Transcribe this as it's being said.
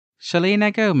Selena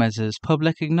Gomez's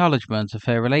public acknowledgement of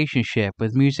her relationship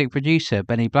with music producer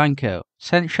Benny Blanco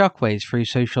sent shockwaves through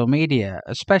social media,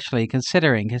 especially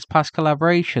considering his past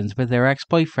collaborations with her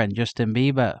ex-boyfriend Justin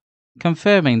Bieber.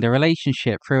 Confirming the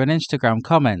relationship through an Instagram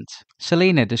comment,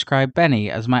 Selena described Benny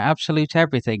as my absolute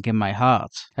everything in my heart,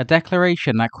 a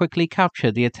declaration that quickly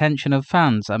captured the attention of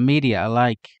fans and media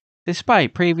alike.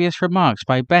 Despite previous remarks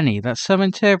by Benny that some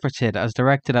interpreted as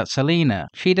directed at Selena,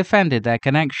 she defended their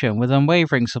connection with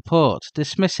unwavering support,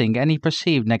 dismissing any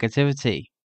perceived negativity.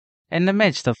 In the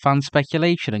midst of fan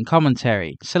speculation and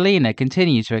commentary, Selena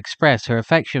continued to express her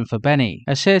affection for Benny,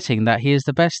 asserting that he is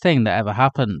the best thing that ever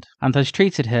happened, and has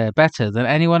treated her better than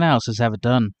anyone else has ever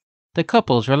done. The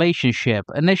couple's relationship,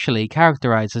 initially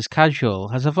characterized as casual,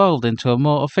 has evolved into a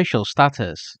more official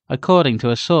status, according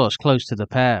to a source close to the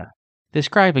pair.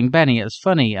 Describing Benny as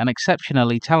funny and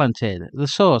exceptionally talented, the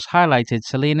source highlighted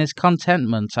Selena's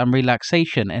contentment and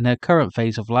relaxation in her current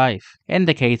phase of life,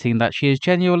 indicating that she is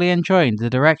genuinely enjoying the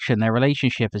direction their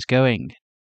relationship is going.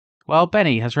 While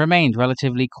Benny has remained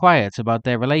relatively quiet about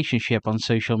their relationship on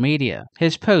social media,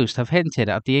 his posts have hinted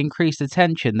at the increased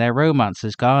attention their romance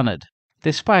has garnered.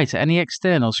 Despite any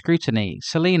external scrutiny,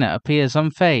 Selena appears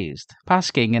unfazed,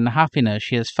 basking in the happiness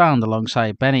she has found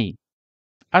alongside Benny.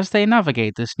 As they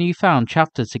navigate this newfound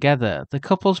chapter together, the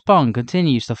couple's bond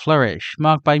continues to flourish,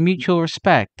 marked by mutual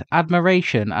respect,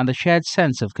 admiration, and a shared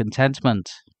sense of contentment.